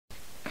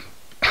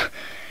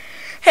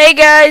Hey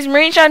guys,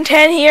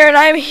 MarineSean10 here, and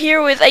I'm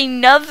here with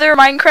another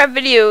Minecraft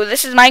video.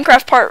 This is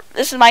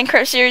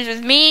Minecraft series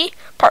with me,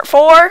 part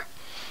 4.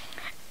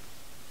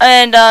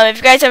 And if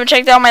you guys haven't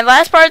checked out my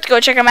last parts, go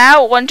check them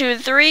out. 1, 2,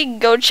 3,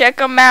 go check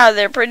them out.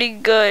 They're pretty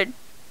good,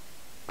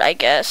 I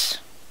guess.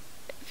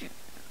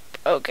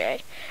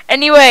 Okay.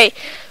 Anyway,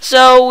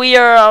 so we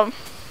are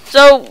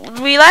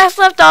we last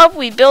left off.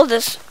 We built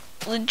this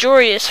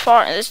luxurious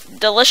farm, this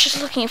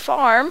delicious-looking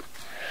farm.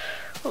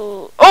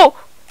 Ooh. Oh,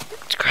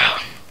 it's grown.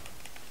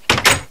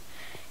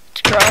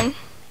 It's grown.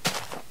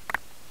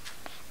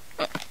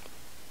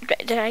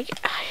 Did I get?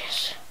 Oh,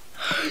 yes.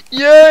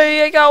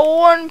 Yay! I got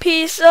one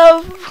piece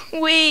of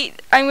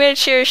wheat. I'm gonna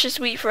cherish this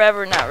wheat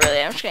forever. Not really.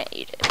 I'm just gonna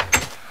eat it.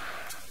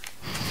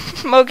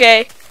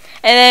 Okay.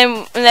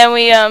 And then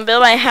we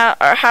built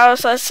our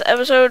house last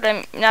episode.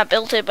 I not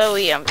built it, but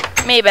we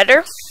made it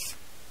better.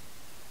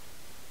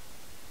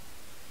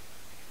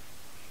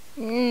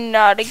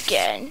 Not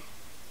again.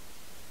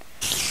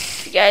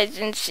 If you guys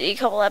didn't see a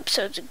couple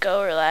episodes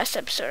ago or last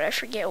episode, I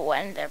forget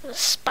when, there was a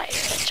spider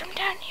that jumped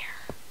down here.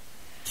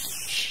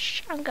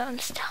 Shh, I'm going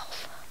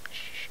stealth.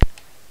 Shh.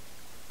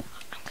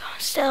 I'm going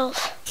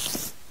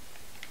stealth.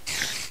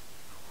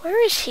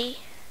 Where is he?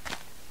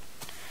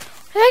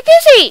 Where the heck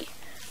is he?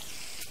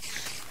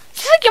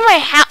 He's like in my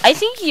house. I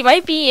think he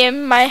might be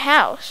in my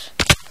house.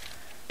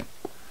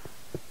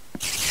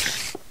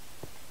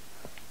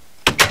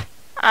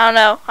 I don't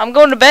know. I'm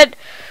going to bed.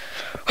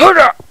 Hold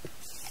up.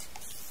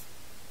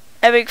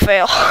 Epic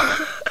fail.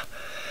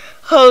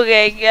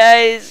 Okay,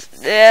 guys.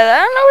 Yeah, I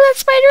don't know where that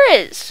spider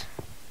is.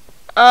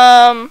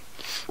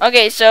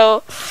 Okay,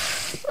 so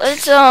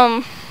let's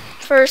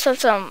first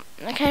let's I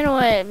kind of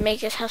want to make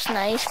this house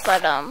nice,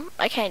 but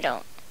I kind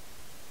of don't.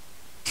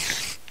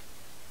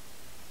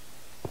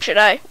 Should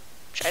I?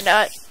 Should I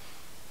not?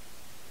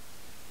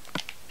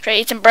 Should I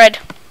eat some bread?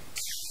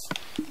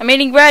 I'm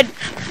eating bread.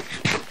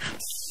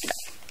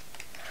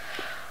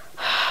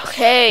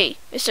 Okay,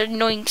 Mr.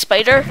 Annoying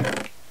Spider.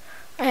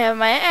 I have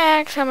my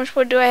axe. How much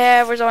wood do I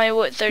have? Where's all my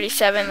wood?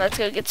 37. Let's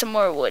go get some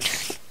more wood.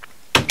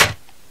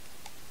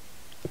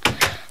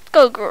 Let's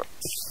go.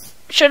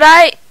 Should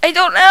I? I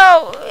don't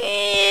know.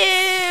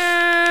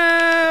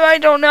 I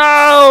don't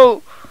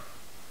know.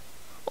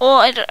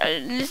 Well,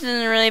 this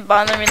doesn't really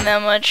bother me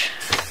that much.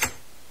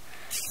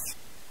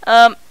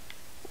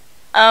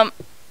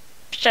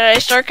 Should I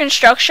start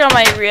construction on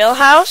my real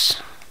house?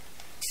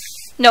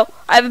 No,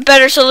 I have a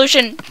better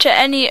solution to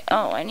any.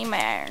 Oh, I need my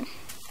iron.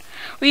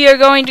 We are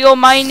going to go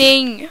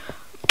mining.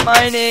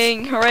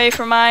 Mining. Hooray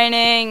for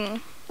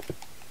mining.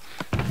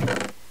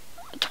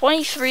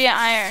 23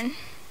 iron.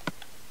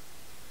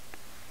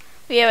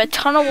 We have a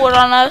ton of wood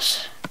on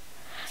us.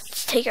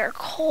 Let's take our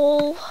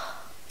coal.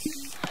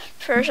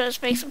 First,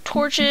 let's make some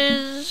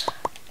torches.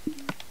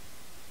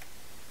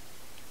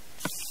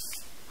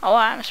 Oh,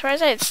 wow, I'm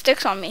surprised I had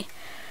sticks on me.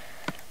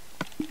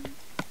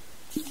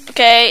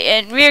 Okay,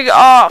 and we're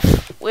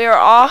off. We're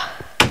off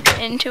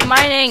into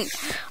mining.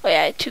 Oh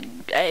yeah,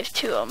 I have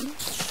two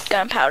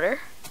gunpowder.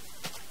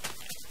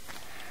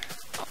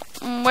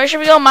 Where should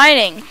we go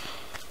mining?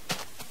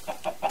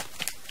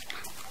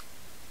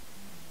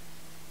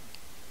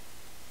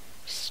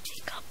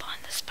 Sneak up on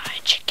the spy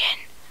chicken.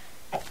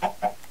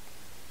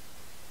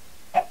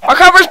 Our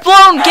cover's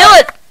blown. Kill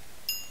it.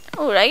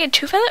 Oh, did I get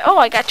 2 feathers? Oh,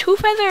 I got 2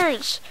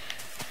 feathers.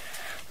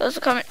 Those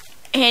will come in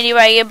handy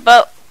when I get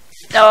boat.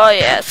 Oh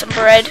yeah, some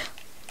bread.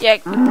 Yeah.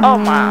 Oh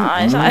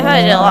my! I thought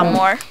I did a lot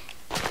more.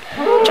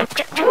 Jump,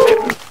 jump, jump,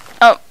 jump.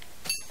 Oh,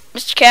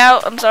 Mr.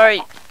 Cow, I'm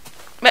sorry.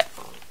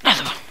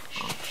 Another one.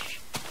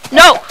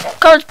 No,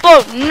 cover's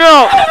blown.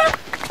 No.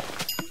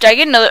 Did I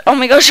get another? Oh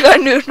my gosh, I got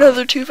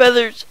another 2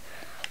 feathers.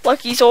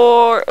 Lucky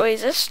sword. Wait,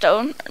 is this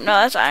stone? No,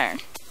 that's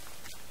iron.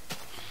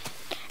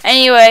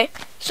 Anyway,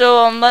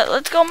 so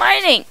let's go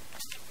mining.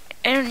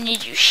 I don't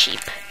need you,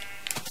 sheep.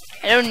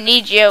 I don't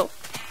need you.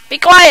 Be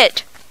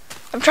quiet.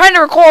 I'm trying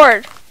to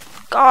record.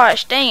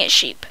 Gosh, dang it,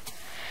 sheep.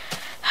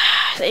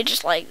 They're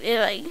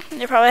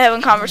probably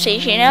having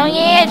conversation. Oh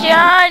yeah,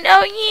 John.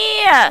 Oh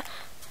yeah.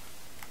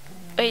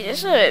 Wait,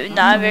 this is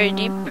not very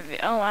deep.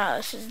 Oh wow,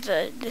 is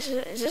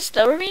this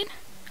the ravine?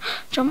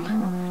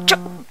 Jump,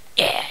 jump.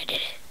 Yeah, I did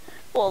it.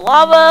 Well,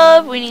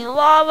 lava. We need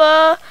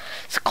lava.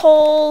 It's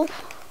coal.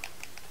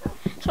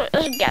 So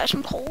let's gather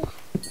some coal.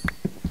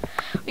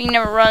 We can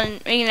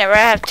never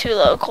have too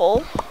low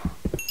coal.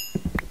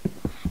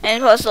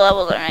 And plus the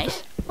levels are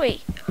nice.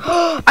 Wait.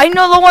 I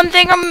know the one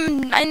thing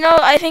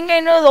I think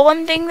I know the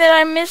one thing that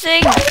I'm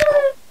missing.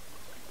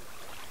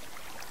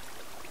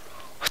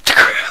 What the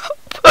crap?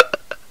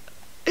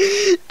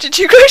 Did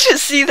you guys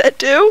just see that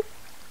too?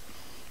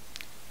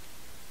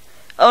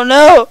 Oh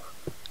no.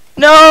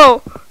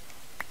 No.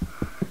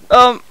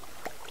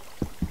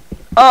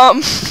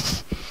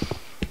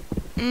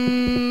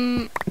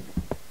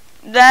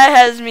 That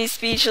has me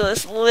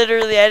speechless.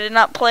 Literally, I did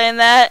not plan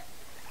that.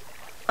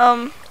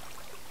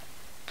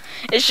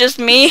 It's just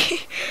me.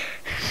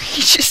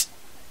 He's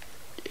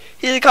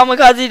a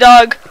kamikaze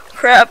dog.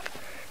 Crap.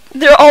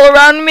 They're all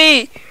around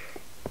me.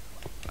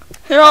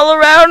 They're all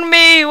around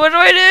me. What do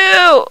I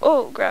do?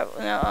 Oh, grab.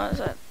 No, is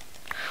that?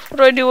 What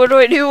do I do? What do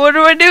I do? What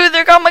do I do?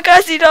 They're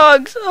kamikaze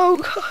dogs. Oh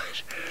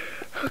gosh.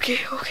 Okay,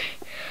 okay.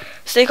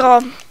 Stay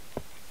calm.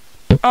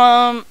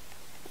 Crap.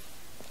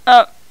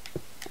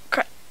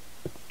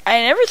 I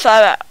never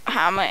thought about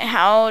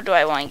how do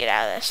I want to get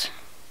out of this.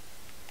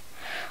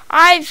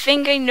 I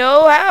think I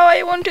know how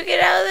I want to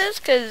get out of this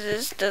because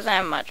this doesn't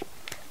have much.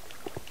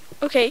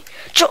 Okay.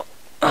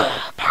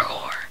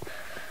 Parkour.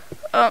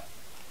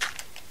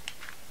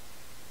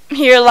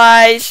 Here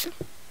lies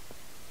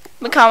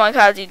the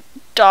kamikaze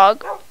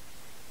dog.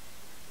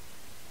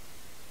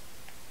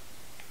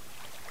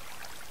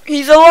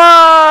 He's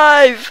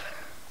alive!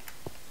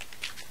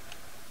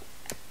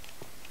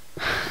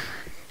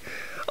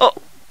 Oh,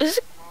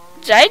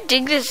 did I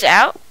dig this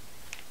out?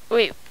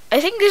 Wait,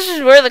 I think this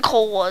is where the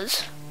coal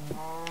was.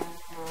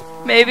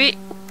 Maybe.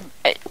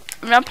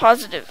 I'm not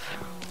positive.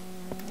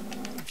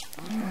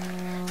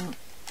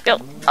 Go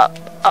up,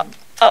 up,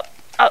 up,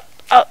 up,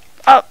 up,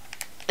 up.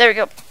 There we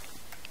go.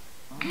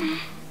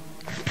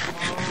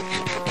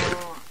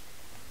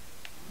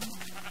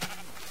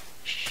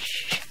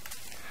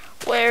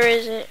 Where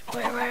is it?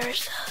 Where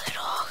is the other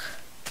dog?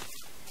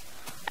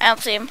 I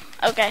don't see him.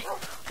 Okay.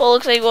 Well,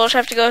 looks like we'll just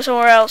have to go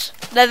somewhere else.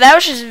 That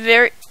was just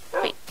very...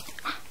 Wait.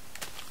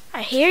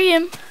 I hear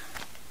him.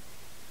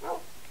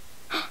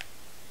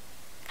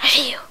 I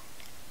see you.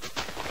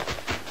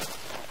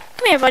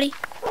 Come here, buddy.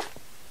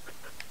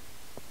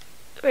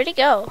 Where'd he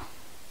go?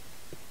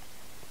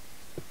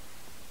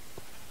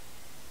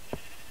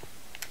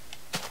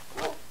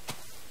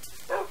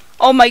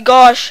 Oh my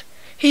gosh.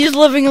 He's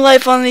living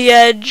life on the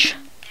edge.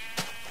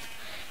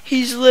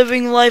 He's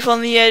living life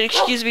on the edge.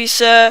 Excuse me,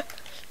 sir.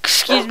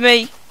 Excuse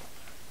me.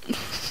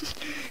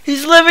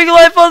 He's living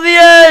life on the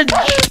edge.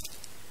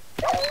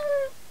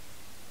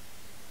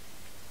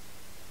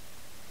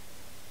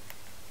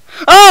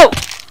 Oh!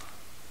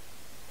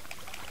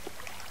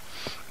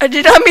 I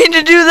did not mean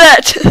to do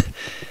that.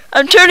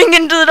 I'm turning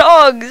into the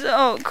dogs.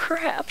 Oh,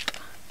 crap.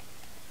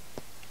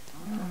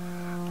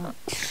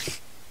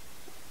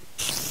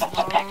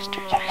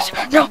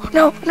 No,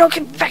 no, no,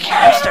 get back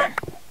here, mister.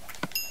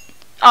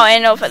 Oh, I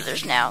know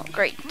feathers now.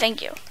 Great, thank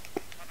you.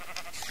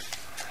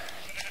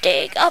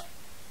 Dig up.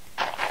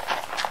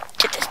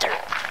 Get this dirt.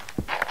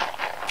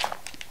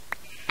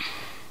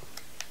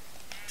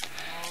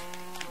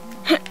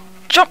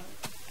 Jump.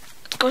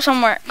 Let's go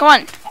somewhere. Come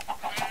on.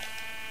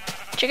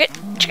 Check it.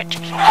 Check it.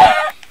 Check it.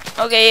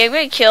 Okay, I'm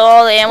gonna kill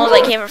all the animals I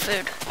can for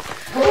food.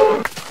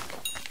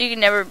 You can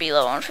never be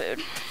low on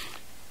food.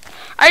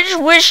 I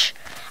just wish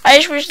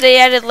they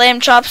added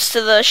lamb chops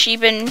to the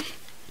sheep in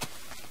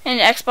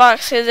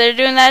Xbox, because they're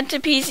doing that to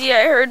PC,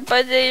 I heard,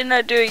 but they're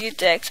not doing it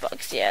to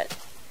Xbox yet,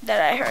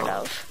 that I heard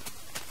of.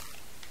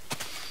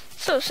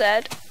 So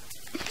sad.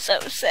 So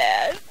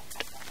sad.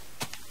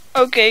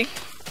 Okay.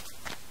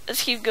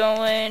 Let's keep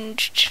going.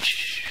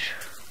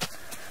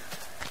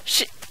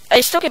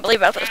 I still can't believe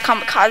about those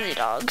kamikaze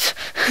dogs.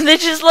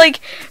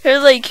 they're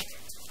like,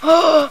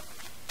 oh,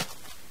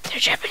 they're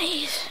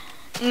Japanese.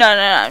 No,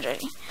 I'm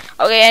joking.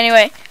 Okay,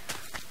 anyway.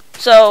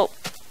 So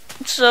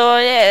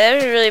yeah, that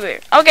was really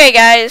weird. Okay,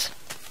 guys.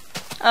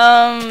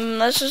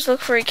 Let's just look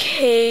for a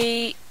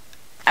cave.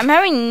 I'm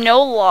having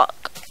no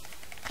luck.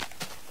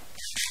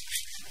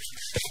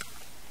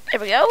 There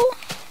we go.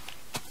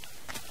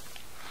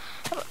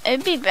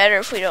 It'd be better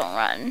if we don't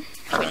run.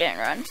 If we didn't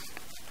run.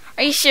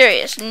 Are you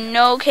serious?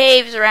 No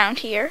caves around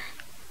here.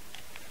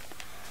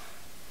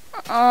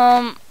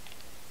 Well,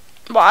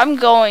 I'm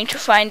going to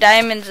find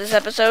diamonds this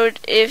episode,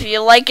 if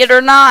you like it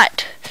or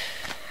not.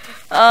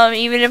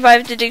 Even if I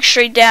have to dig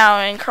straight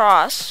down and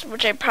cross,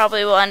 which I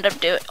probably will end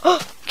up doing.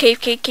 Oh, cave.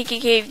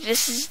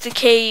 This is the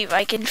cave.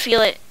 I can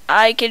feel it.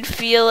 I can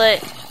feel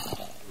it.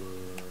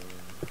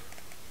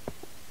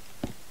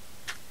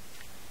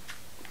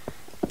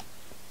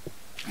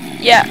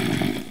 Yeah.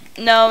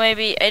 No,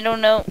 maybe. I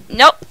don't know.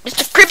 Nope.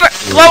 Mr. Creeper,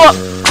 blow up.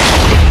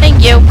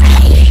 Thank you.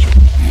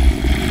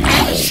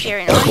 That's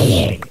scary noise.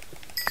 I'm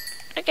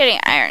not getting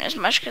iron as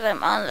much because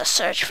I'm on the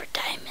search for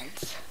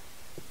diamonds.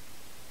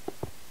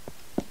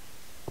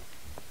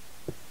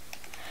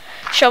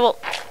 Shovel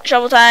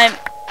time.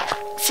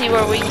 See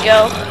where we can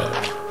go.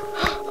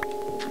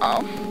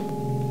 Oh.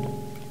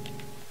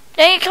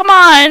 Dang it, come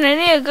on. I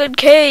need a good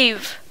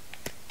cave.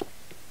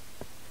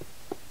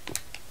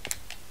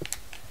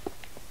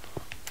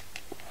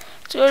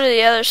 Let's go to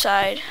the other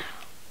side.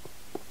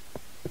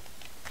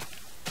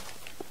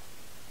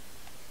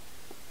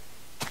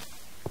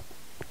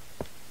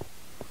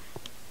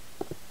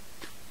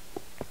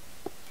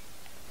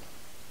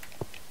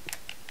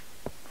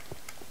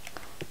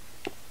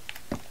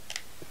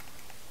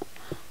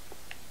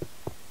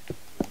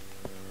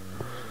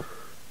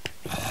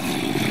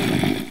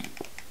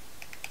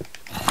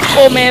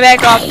 Oh man,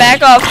 back off,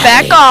 back off,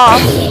 back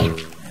off!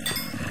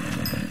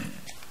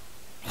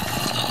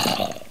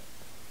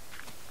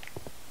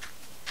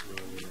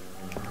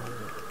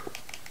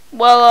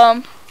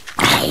 Well,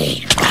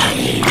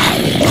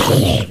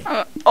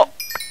 oh,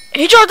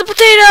 he dropped the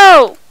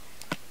potato!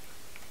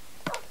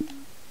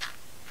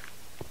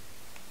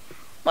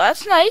 Well,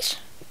 that's nice.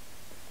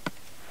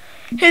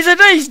 He's a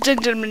nice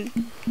gentleman.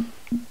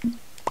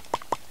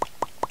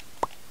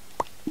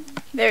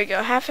 There we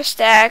go. Half a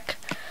stack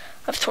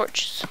of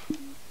torches.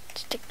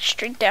 Stick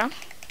straight down.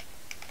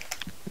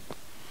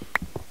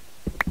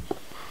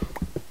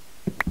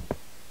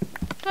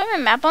 Do I have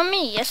a map on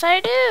me? Yes,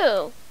 I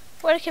do.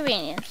 What a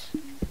convenience.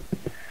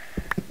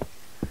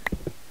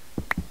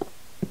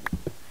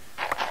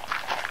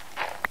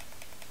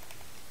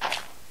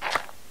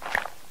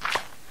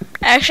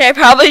 Actually, I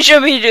probably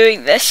should be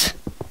doing this.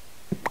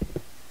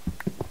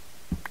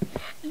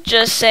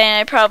 Just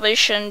saying, I probably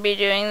shouldn't be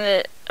doing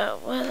the.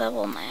 What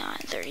level am I on?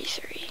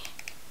 33.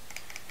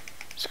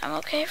 So I'm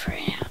okay for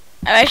right now.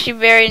 I'm actually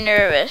very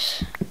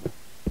nervous.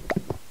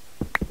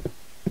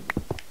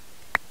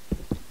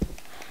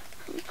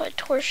 Put a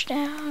torch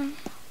down.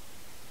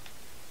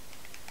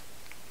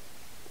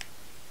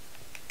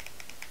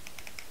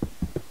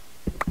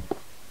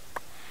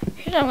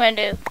 Here's what I'm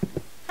gonna do.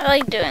 I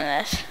like doing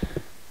this.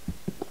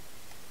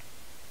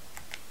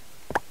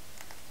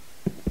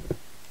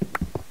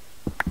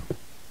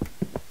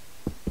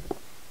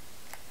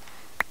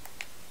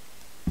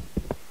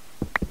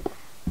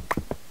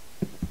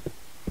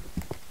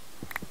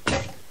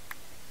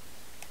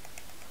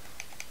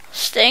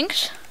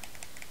 Stinks.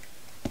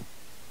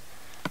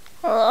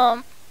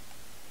 Well,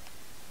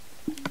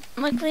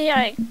 luckily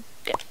I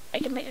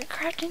can make a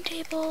crafting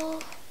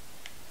table.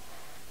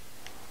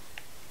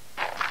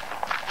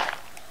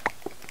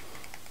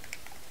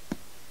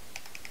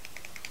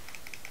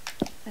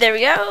 There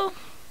we go.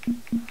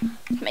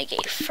 Make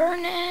a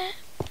furnace.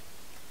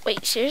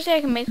 Wait, seriously,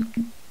 I can make.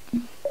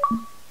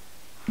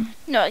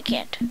 No, I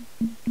can't.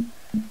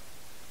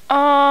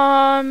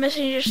 I'm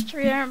missing just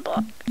 3 iron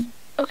blocks.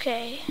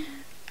 Okay.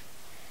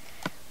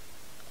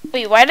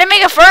 Wait, why did I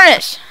make a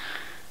furnace?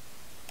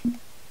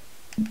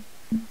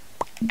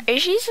 Are you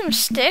seeing some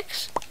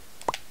sticks?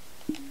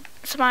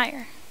 Some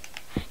iron.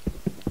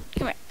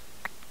 Come here.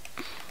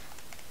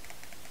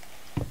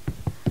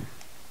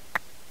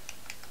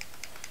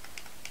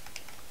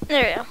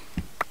 There we go.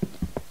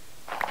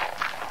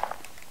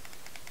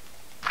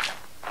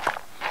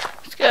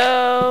 Let's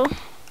go.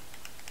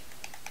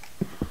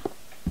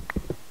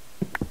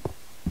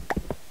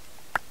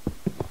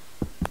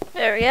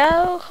 There we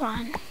go. Come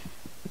on.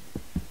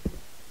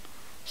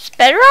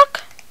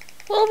 Bedrock?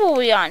 What level are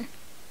we on?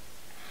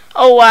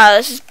 Oh wow,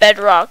 this is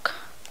bedrock.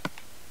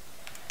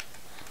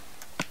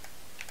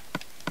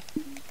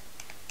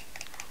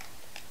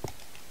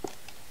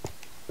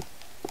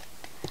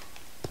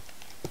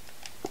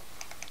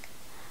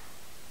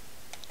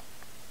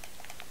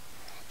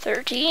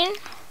 $13,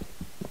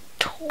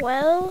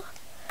 $12,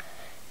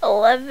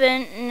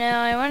 $11. No,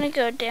 I want to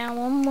go down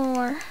one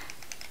more.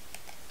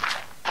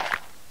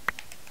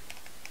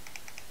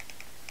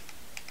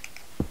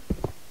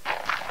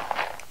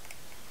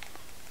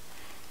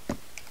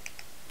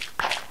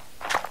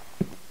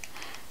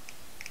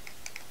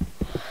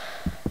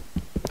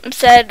 I'm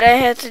sad I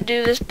had to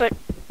do this, but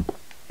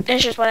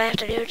it's just what I have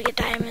to do to get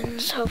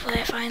diamonds. Hopefully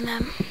I find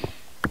them.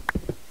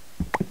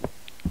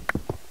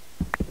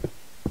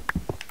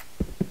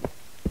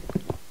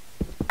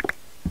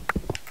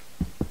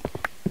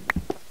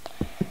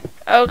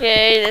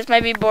 Okay, this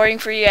might be boring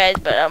for you guys,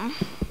 but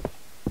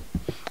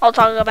I'll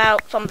talk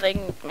about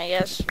something, I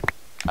guess.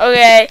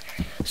 Okay,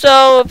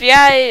 so if you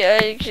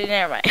guys, actually,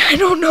 never mind. I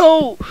don't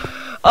know.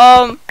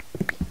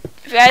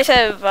 If you guys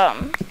have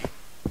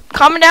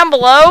comment down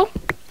below.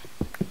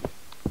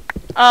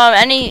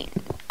 I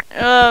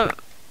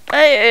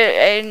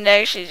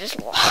actually just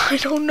I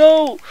don't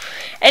know.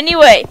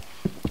 Anyway,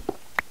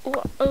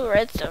 oh,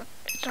 redstone.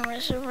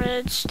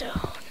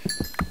 Redstone.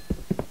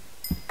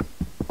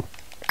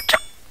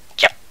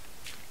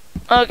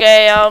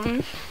 Okay,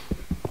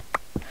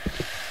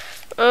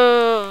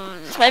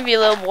 this might be a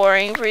little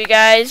boring for you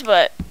guys,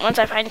 but once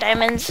I find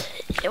diamonds,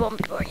 it won't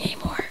be boring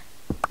anymore.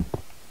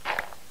 Oh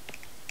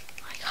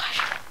my gosh.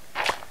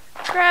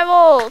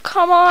 Gravel,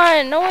 come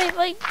on. No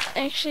one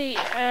actually,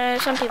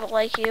 some people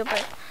like you,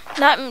 but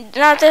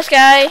not this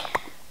guy.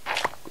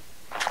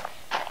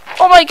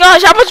 Oh my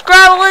gosh, how much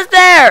gravel is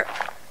there?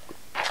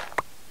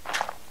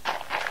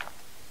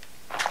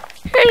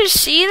 You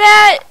see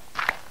that?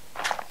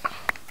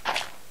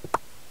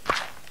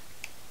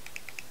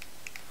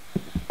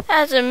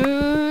 That's a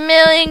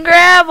million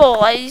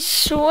gravel, I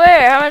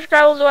swear. How much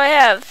gravel do I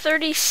have?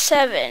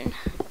 37.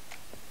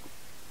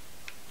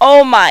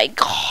 Oh my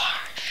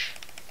gosh.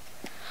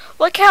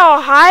 Look how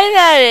high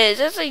that is.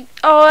 That's like,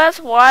 oh, that's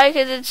why,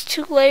 because it's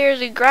 2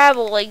 layers of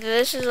gravel. Like,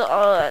 this is,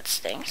 oh, that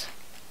stinks.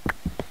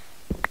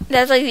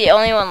 That's like the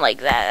only one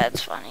like that.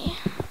 That's funny.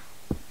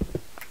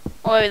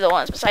 Well, maybe the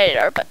ones beside it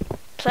are, but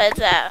besides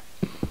that,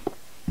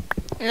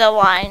 the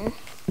line.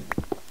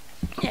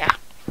 Yeah.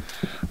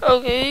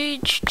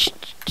 Okay.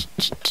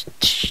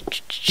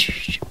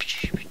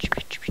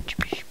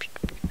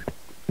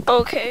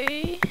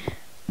 Okay.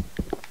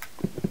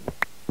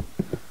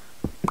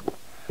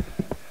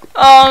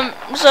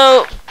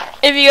 So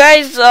if you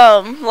guys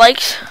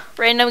liked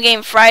Random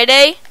Game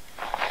Friday,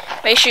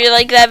 Make sure you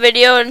like that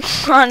video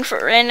on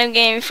for Random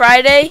Game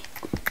Friday.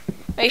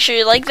 Make sure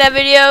you like that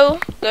video.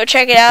 Go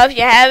check it out if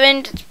you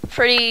haven't. It's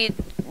pretty.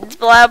 It's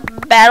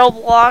Battle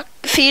Block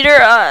Theater.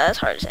 That's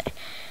hard to say.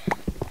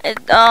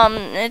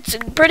 It's a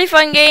pretty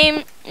fun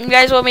game. You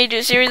guys want me to do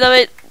a series of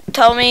it?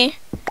 Tell me.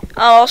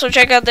 Also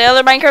check out the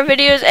other Minecraft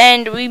videos,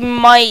 and we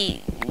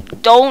might.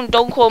 Don't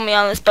quote me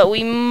on this, but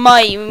we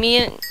might. Me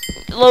and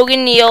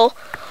Logan Neal.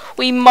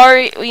 We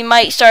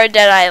might start a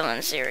Dead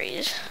Island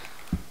series.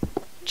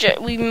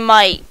 We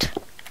might.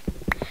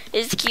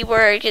 Is the key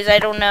word, because I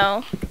don't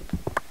know.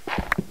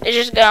 It's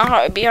just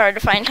gonna be hard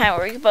to find time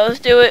where we can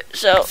both do it.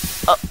 So,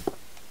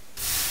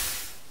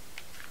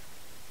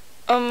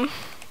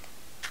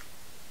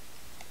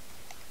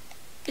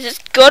 is this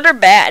good or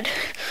bad?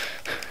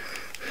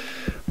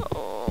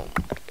 Oh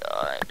my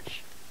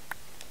gosh!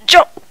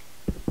 Jump.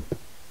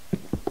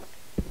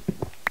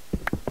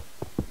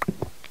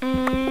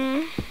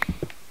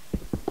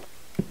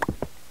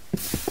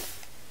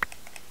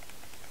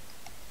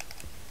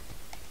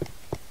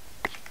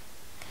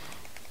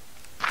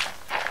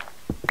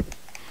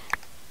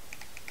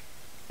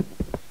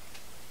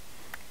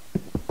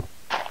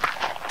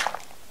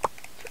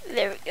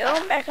 There we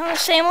go, back on the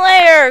same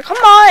layer. Come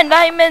on,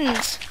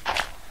 diamonds.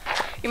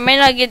 You may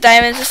not get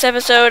diamonds this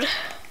episode.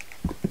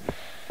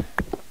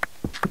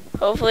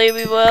 Hopefully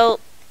we will.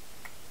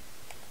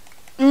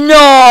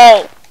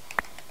 No!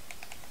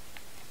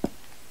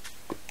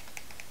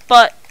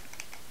 But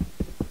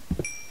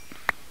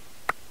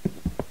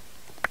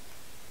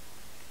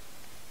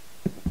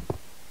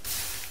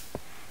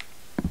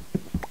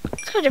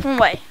let's go a different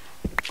way.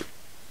 Let's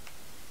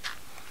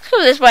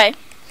go this way.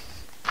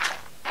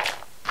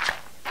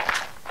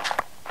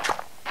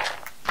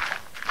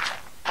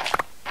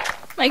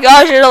 My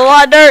gosh, there's a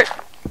lot of dirt.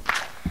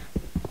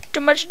 Too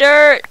much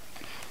dirt.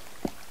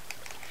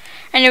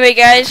 Anyway,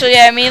 guys, so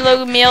yeah, me and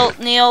Logan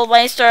Neal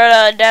might start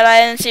a Dead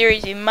Island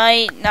series. He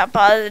might, not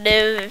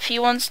positive. If he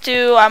wants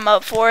to, I'm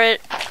up for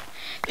it.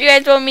 If you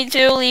guys want me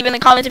to, leave in the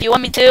comments if you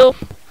want me to.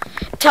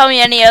 Tell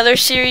me any other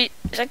series.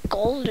 Is that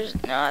gold?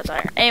 No, that's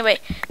iron. Anyway,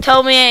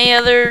 tell me any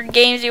other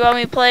games you want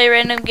me to play.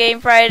 Random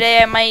Game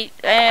Friday.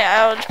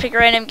 I'll just pick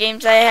random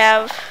games I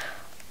have.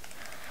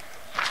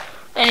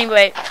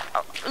 Anyway,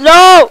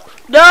 no!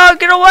 No,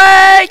 get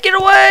away! Get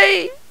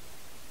away!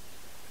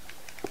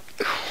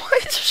 Why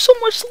is there so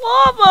much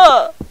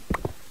lava?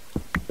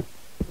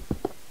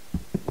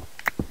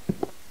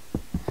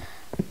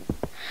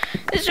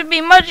 This would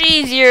be much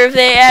easier if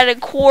they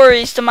added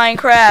quarries to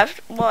Minecraft.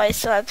 Well, I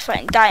still have to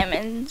find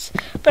diamonds,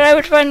 but I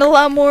would find a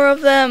lot more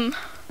of them.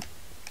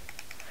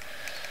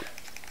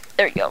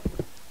 There we go.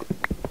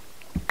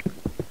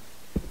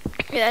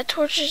 Yeah, that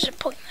torch is a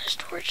pointless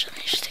torch. Let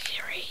me just stick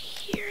it right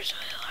here so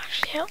it'll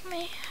actually help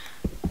me.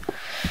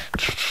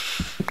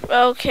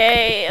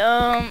 Okay,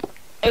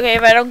 okay,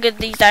 if I don't get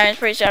these diamonds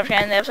pretty soon, I'm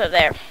gonna end the episode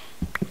there.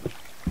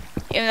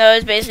 Even though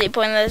it's basically a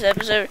pointless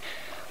episode.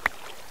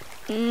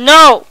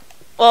 No!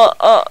 Well,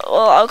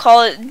 I'll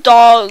call it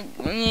dog.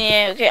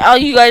 Yeah, okay,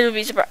 you guys will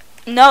be surprised.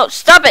 No,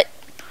 stop it!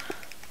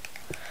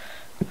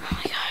 Oh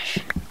my gosh.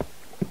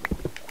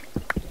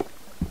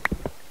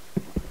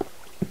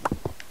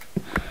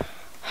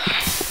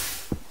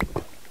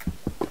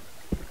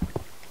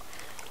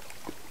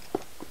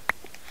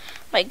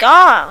 My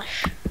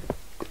gosh.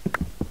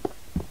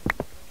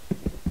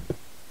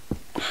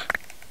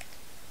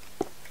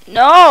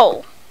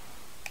 No!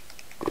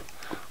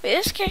 Wait,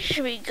 this cake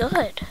should be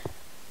good.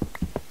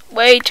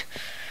 Wait.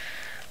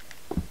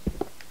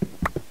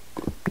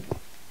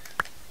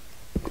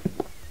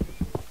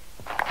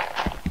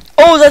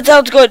 Oh, that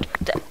sounds good.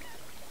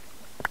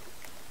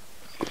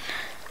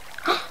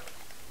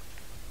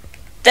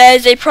 That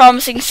is a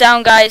promising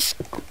sound, guys.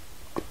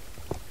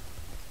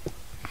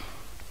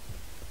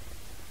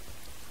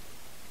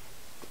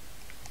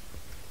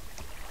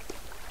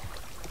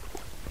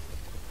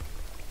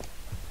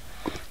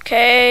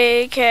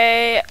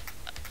 Okay,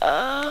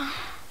 let's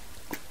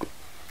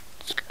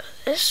go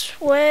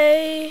this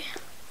way.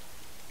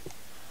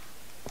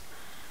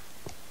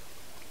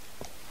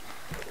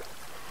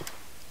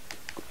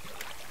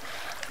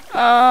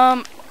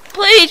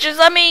 Please just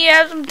let me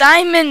have some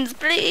diamonds,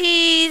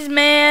 please,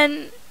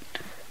 man.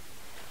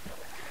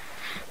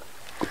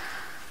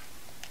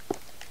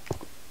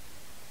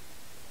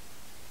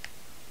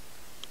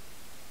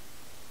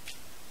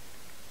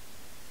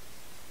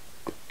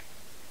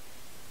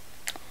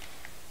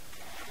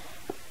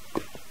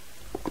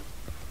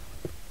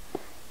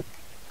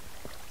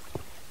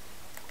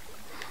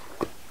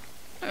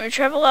 We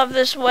travel up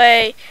this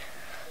way.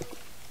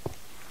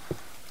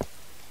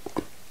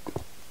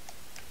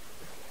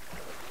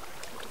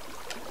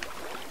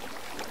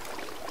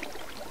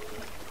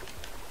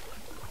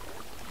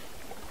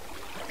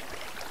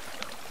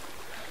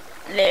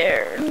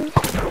 There.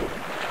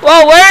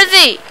 Whoa, where is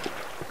he?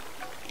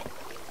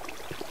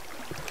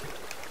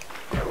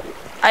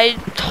 I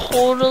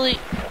totally.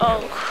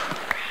 Oh crap.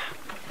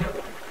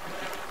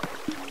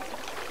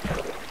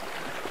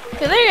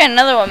 Okay, there you got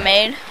another one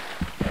made.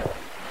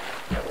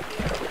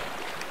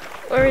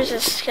 Where is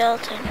this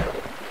skeleton?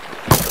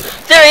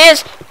 There he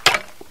is!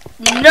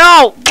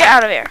 No! Get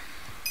out of here.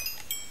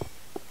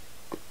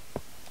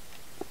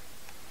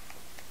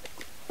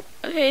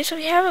 Okay, so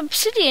we have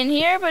obsidian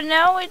here, but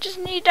now we just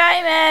need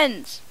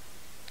diamonds.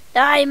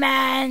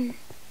 Diamond!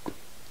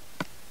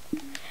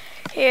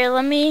 Here,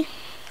 let me...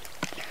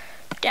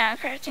 down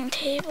crafting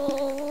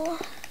table.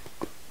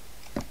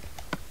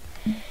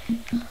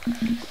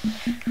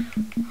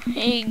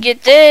 You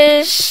get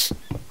this.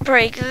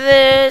 Break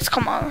this.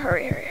 Come on,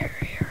 hurry, hurry,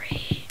 hurry, hurry.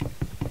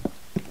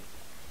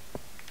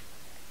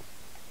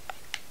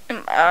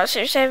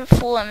 Seriously, I have a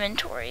full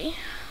inventory.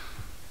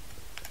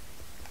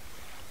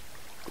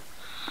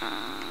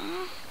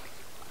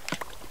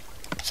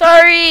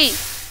 Sorry!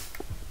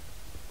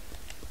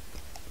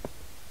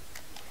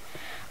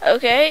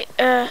 Okay,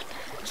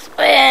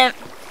 swim!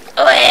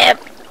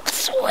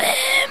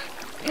 Swim!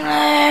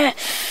 Swim!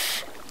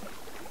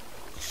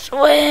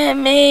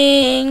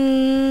 Swimming!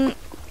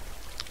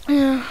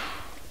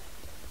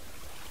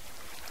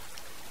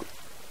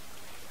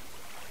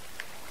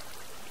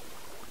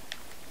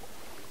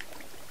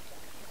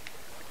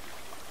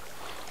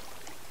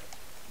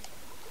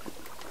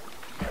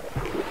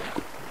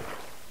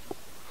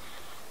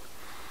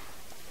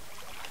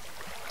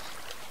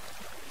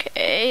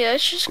 Okay,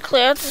 let's just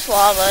clear out this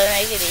lava and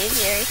make it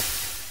easier.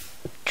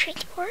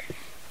 Transport.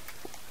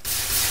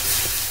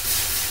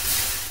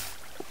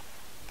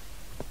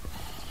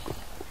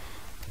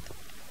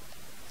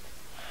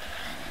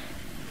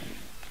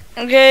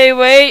 Okay,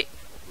 wait.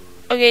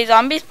 Okay,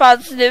 zombies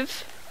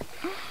positive.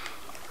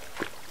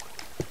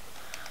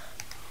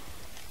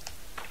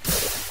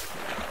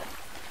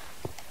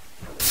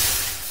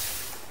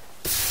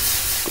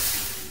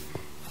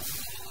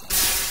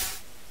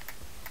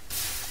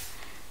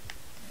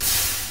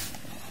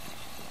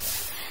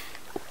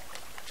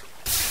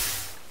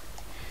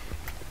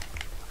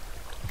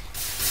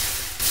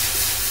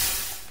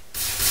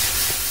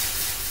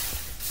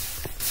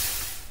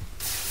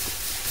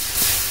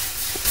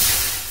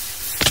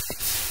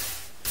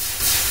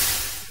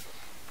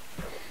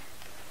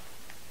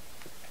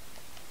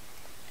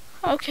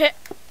 Okay.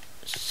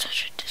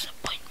 Such a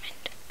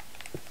disappointment.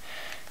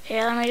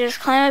 Here, let me just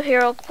climb up here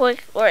real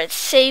quick where it's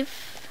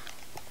safe.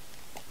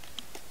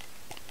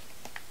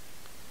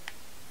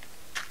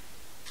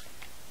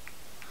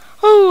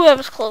 Oh, that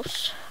was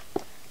close.